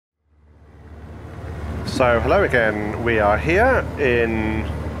So hello again, we are here in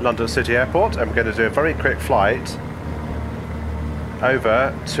London City Airport and we're going to do a very quick flight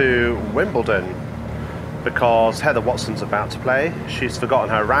over to Wimbledon because Heather Watson's about to play. She's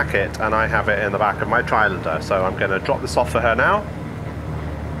forgotten her racket and I have it in the back of my Trislander, so I'm going to drop this off for her now.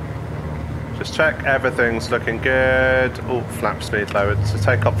 Just check everything's looking good. Oh, flaps need lowered to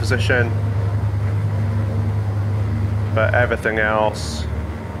take off position, but everything else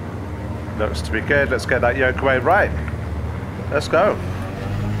looks to be good. Let's get that yoke away. Right, let's go.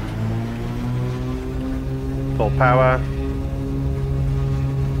 Full power.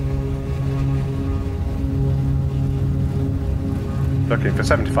 Looking for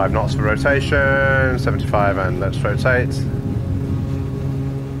 75 knots for rotation. 75 and let's rotate.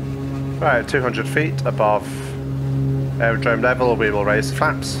 Right, 200 feet above aerodrome level, we will raise the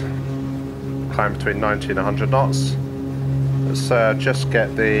flaps. Climb between 90 and 100 knots. Let's just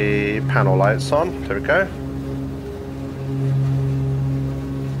get the panel lights on. There we go.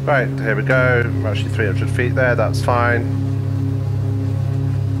 Right, here we go. We're actually 300 feet there, that's fine.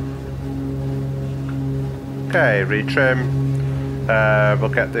 Okay, retrim. We'll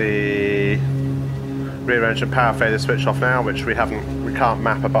get the rear engine power failure switch off now, which we can't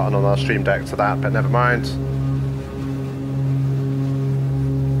map a button on our stream deck to that, but never mind.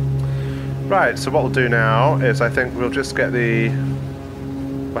 Right, so what we'll do now is I think we'll just get we'll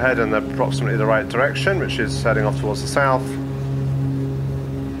head in approximately the right direction, which is heading off towards the south.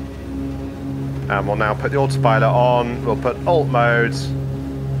 And we'll now put the autopilot on, we'll put alt mode.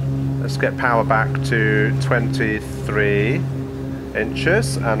 Let's get power back to 23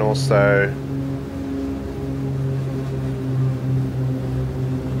 inches and also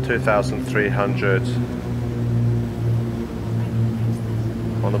 2,300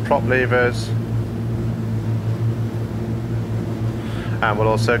 on the prop levers, and we'll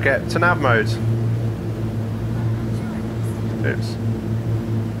also get to nav mode. Oops.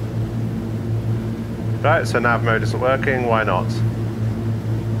 Right, so nav mode isn't working, why not?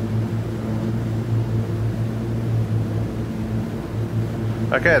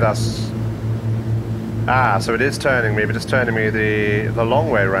 Okay, that's... so it is turning me, but it's turning me the long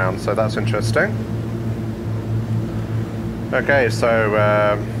way around, so that's interesting. Okay, so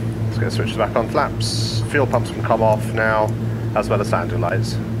let's get switches back on. Flaps, fuel pumps can come off now, as well as landing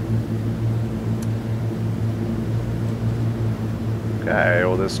lights. Okay,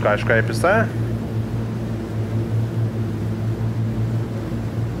 all the skyscrapers there.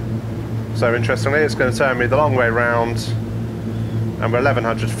 So interestingly, it's going to turn me the long way round, and we're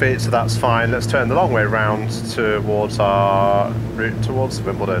 1,100 feet, so that's fine. Let's turn the long way round towards our route towards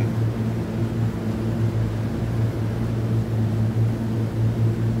Wimbledon.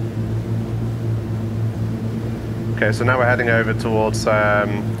 Okay, so now we're heading over towards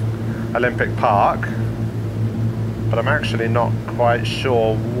Olympic Park, but I'm actually not quite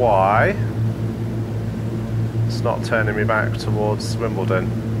sure why it's not turning me back towards Wimbledon.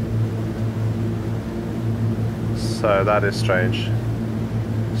 So that is strange.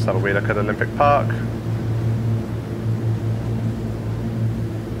 Let's have a wee look at Olympic Park.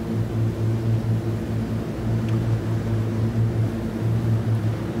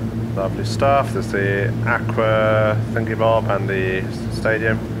 Lovely stuff. There's the Aqua thingy bob and the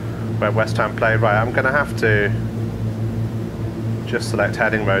stadium where West Ham play. Right, I'm going to have to just select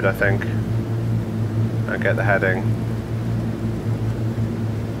heading mode, I think, and get the heading.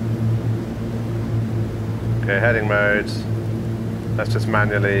 Okay, heading mode. Let's just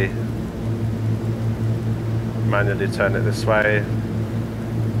manually turn it this way.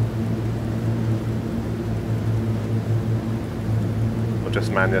 Just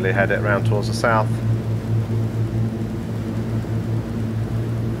manually head it around towards the south.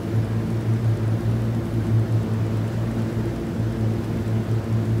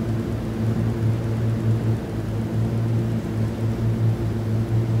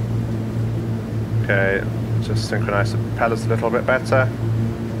 Okay, just synchronize the propellers a little bit better.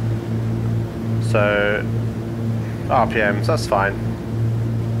 So RPMs, that's fine.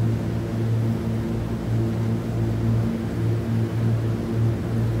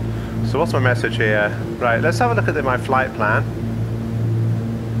 So what's my message here? Right, let's have a look at my flight plan.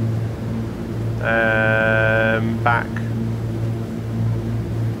 Back.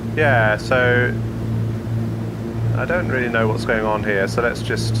 Yeah, so I don't really know what's going on here, so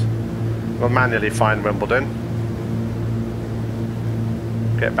we'll manually find Wimbledon.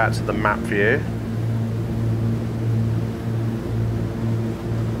 Get back to the map view.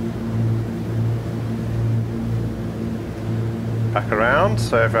 Back around,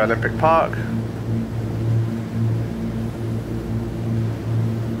 so over Olympic Park.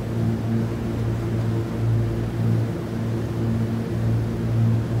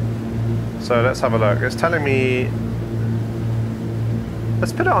 So let's have a look. It's telling me...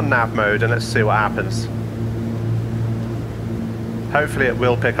 Let's put it on nav mode and let's see what happens. Hopefully it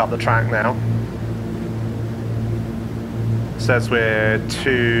will pick up the track now. It says we're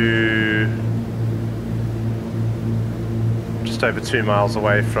just over 2 miles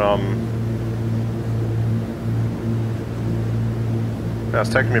away from... Now it's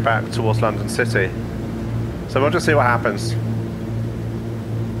taking me back towards London City. So we'll just see what happens.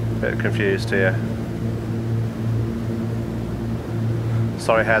 Bit confused here.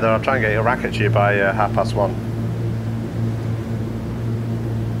 Sorry Heather, I'll try and get your racket to you by 1:30.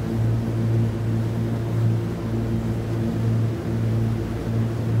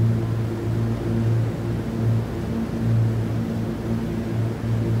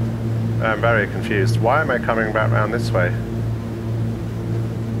 I'm very confused. Why am I coming back round this way?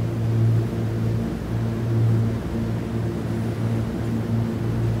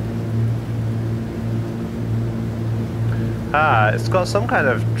 Ah, it's got some kind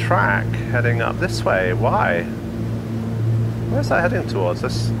of track heading up this way. Why? Where's that heading towards?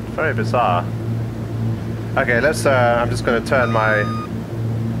 That's very bizarre. Okay, let's, I'm just going to turn my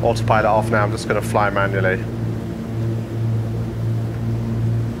autopilot off now. I'm just going to fly manually.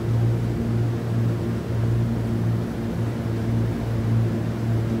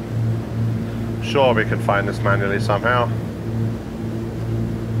 Sure, we can find this manually somehow.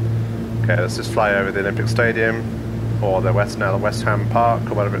 Okay, let's just fly over the Olympic Stadium. Or the West Ham Park,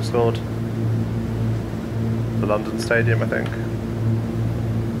 or whatever it's called. The London Stadium, I think.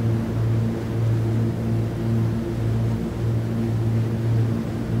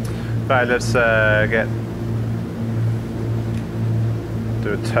 Right, let's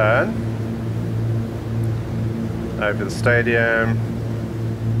do a turn over the stadium,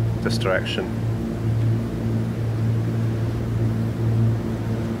 this direction.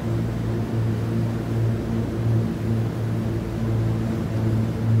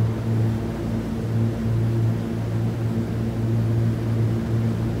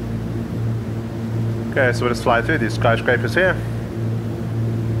 Okay, so we'll just fly through these skyscrapers here.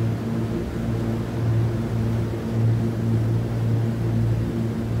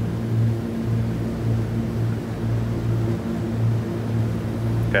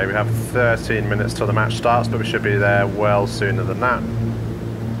 Okay, we have 13 minutes till the match starts, but we should be there well sooner than that.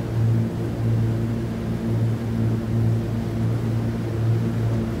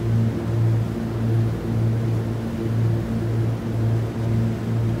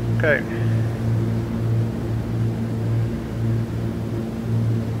 Okay.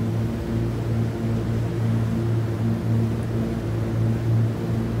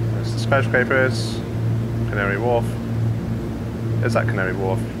 Skyscrapers, Canary Wharf. Is that Canary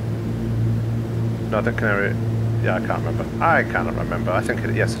Wharf? No, I think Canary... Yeah, I can't remember. I cannot remember. I think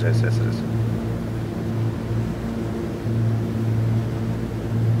it... Yes, it is. Yes, it is.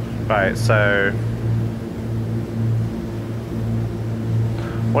 Right, so...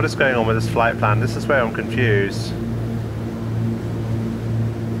 What is going on with this flight plan? This is where I'm confused.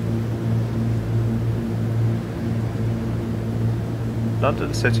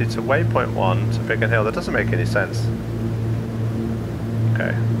 London City to waypoint 1 to Biggin Hill. That doesn't make any sense.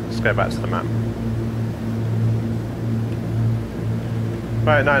 Okay, let's go back to the map.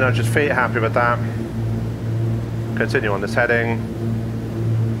 Right, 900 feet, happy with that. Continue on this heading.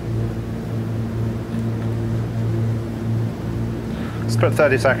 Let's put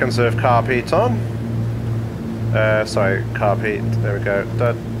 30 seconds of carb heat on. Sorry, carb heat, there we go.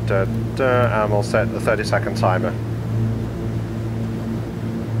 And we'll set the 30-second timer.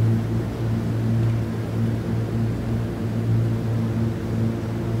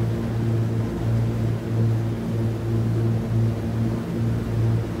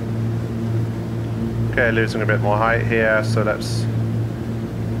 Okay, losing a bit more height here, so let's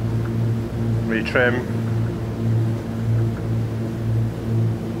retrim.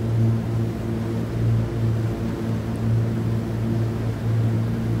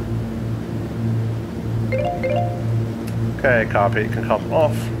 Okay, carb heat can come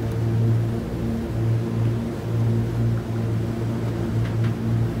off.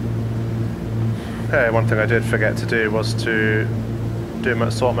 Okay, one thing I did forget to do was to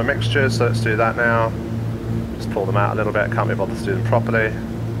sort my mixtures, so let's do that now. Just pull them out a little bit, can't be bothered to do them properly.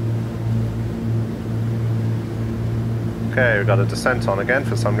 Okay, we've got a descent on again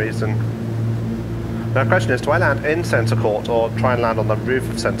for some reason. Now the question is, do I land in centre court or try and land on the roof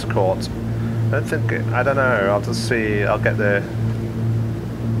of centre court? I don't know, I'll just see, I'll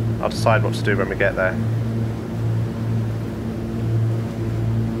decide what to do when we get there.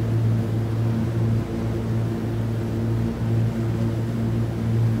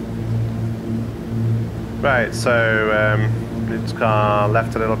 Right, so need to car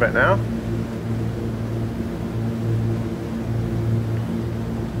left a little bit now.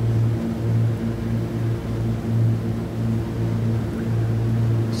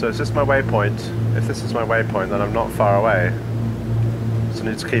 So is this my waypoint? If this is my waypoint, then I'm not far away. So I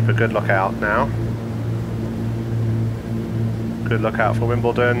need to keep a good lookout now. Good lookout for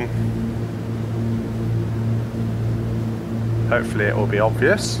Wimbledon. Hopefully it will be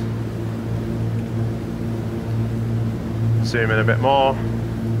obvious. Zoom in a bit more.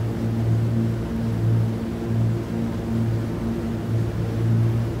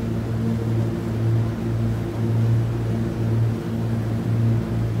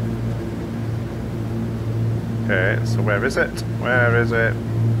 Okay, so where is it? Where is it?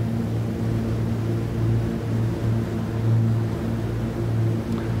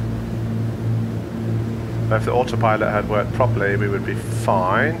 If the autopilot had worked properly, we would be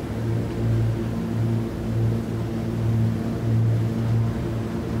fine.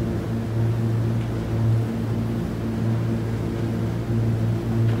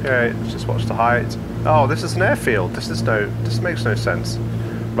 Okay, let's just watch the height. Oh, this is an airfield. This makes no sense.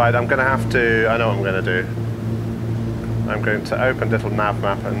 Right, I'm gonna have to, I know what I'm gonna do. I'm going to open little nav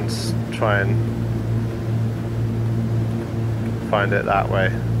map and try and find it that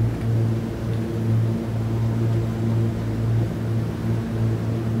way.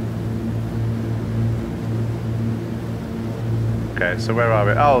 Okay, so where are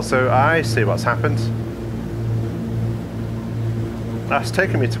we? Oh, so I see what's happened. That's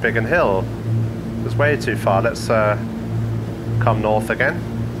taken me to Biggin Hill. It was way too far. Let's come north again.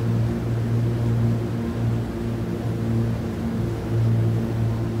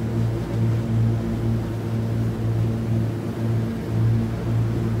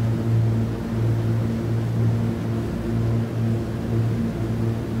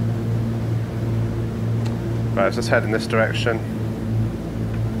 Right, let's just head in this direction.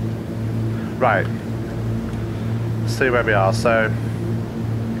 Right. Let's see where we are. So,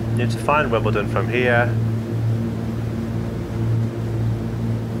 need to find Wimbledon from here.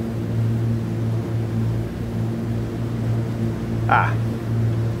 Ah.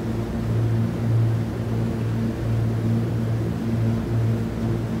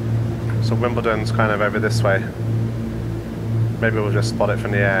 So Wimbledon's kind of over this way. Maybe we'll just spot it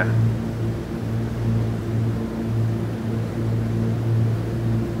from the air.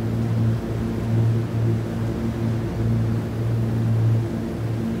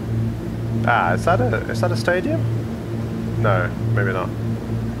 Ah, is that a stadium? No, maybe not.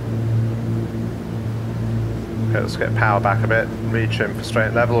 Okay, let's get power back a bit, retrim for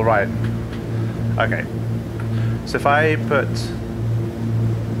straight level, right. Okay. So if I put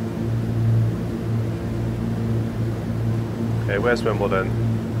okay, where's Wimbledon?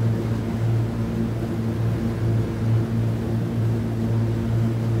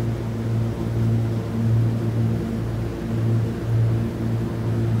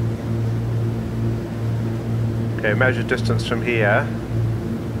 Okay, measure distance from here.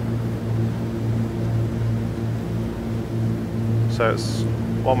 So it's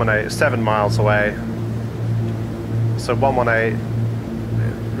 118, 7 miles away. So 118,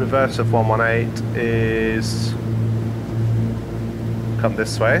 reverse of 118 is come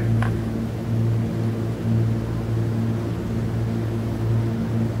this way.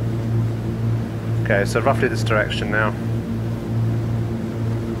 Okay, so roughly this direction now.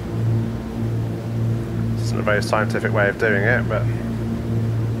 This isn't a very scientific way of doing it, but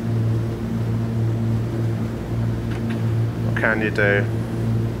what can you do?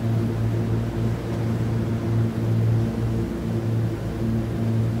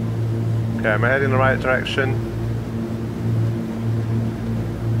 Okay, am I heading in the right direction?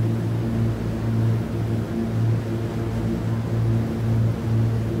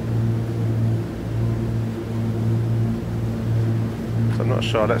 So I'm not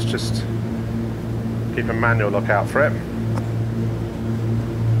sure, let's just keep a manual lookout for it.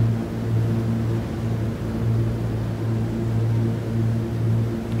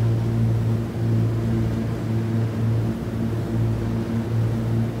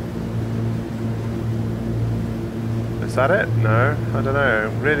 Is that it? No, I don't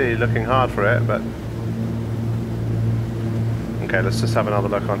know. Really looking hard for it, but okay, let's just have another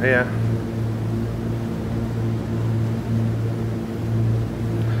look on here.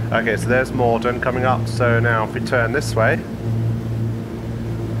 Okay, so there's Morden coming up. So now if we turn this way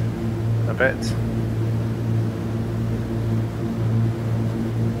a bit,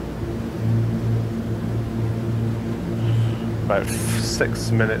 about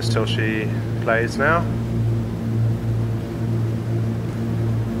 6 minutes till she plays now.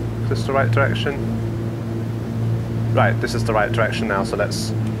 Is this the right direction? Right, this is the right direction now, so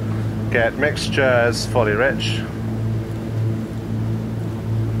let's get mixtures fully rich.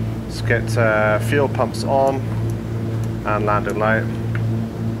 Let's get fuel pumps on and landing light.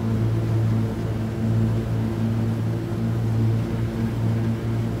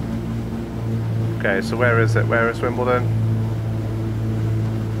 Okay, so where is it? Where is Wimbledon?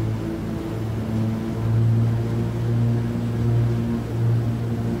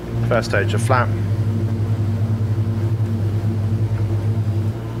 First stage of flap.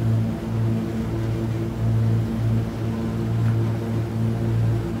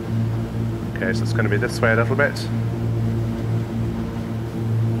 Okay, so it's going to be this way a little bit.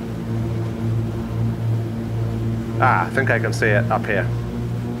 Ah, I think I can see it up here.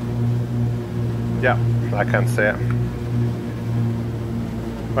 Yeah, I can see it.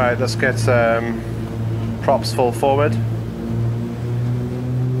 Right, let's get props full forward.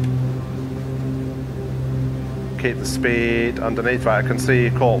 Keep the speed underneath. Right, I can see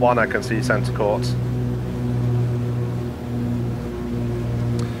court 1, I can see centre court.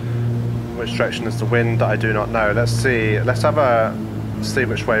 Which direction is the wind? I do not know. Let's see. Let's have a see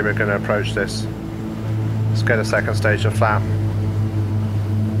which way we're going to approach this. Let's get a second stage of flap.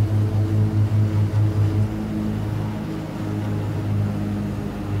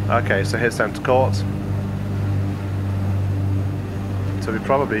 Okay, so here's centre court. So we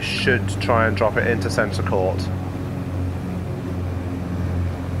probably should try and drop it into centre court.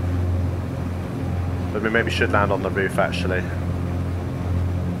 But we maybe should land on the roof actually.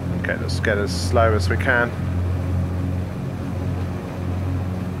 Okay, let's get as slow as we can.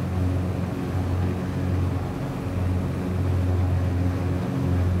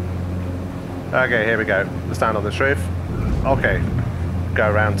 Okay, here we go. Let's land on this roof. Okay, go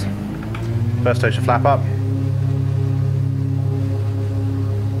around. First stage of flap up.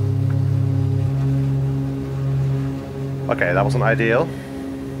 Okay, that wasn't ideal.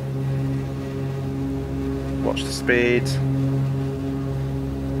 Watch the speed.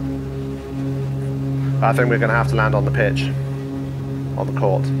 I think we're going to have to land on the pitch, on the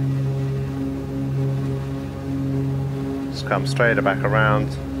court. Just come straight back around.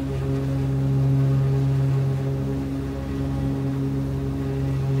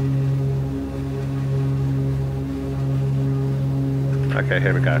 Okay,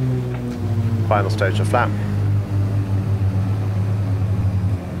 here we go. Final stage of flap.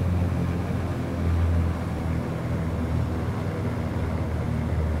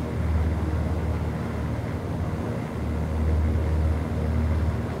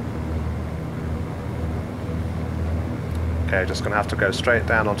 Okay, just going to have to go straight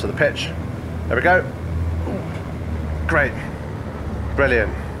down onto the pitch. There we go. Great.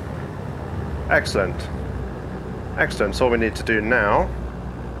 Brilliant. Excellent. Excellent. So all we need to do now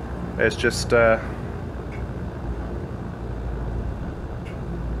is just flip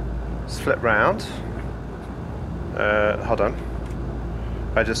round. Hold on.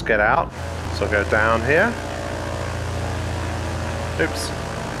 If I just get out, so I'll go down here. Oops.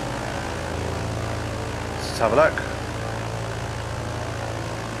 Let's have a look.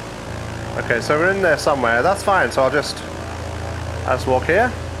 Okay, so we're in there somewhere. That's fine. So I'll just walk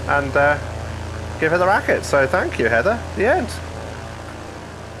here and give her the racket. So thank you, Heather. The end.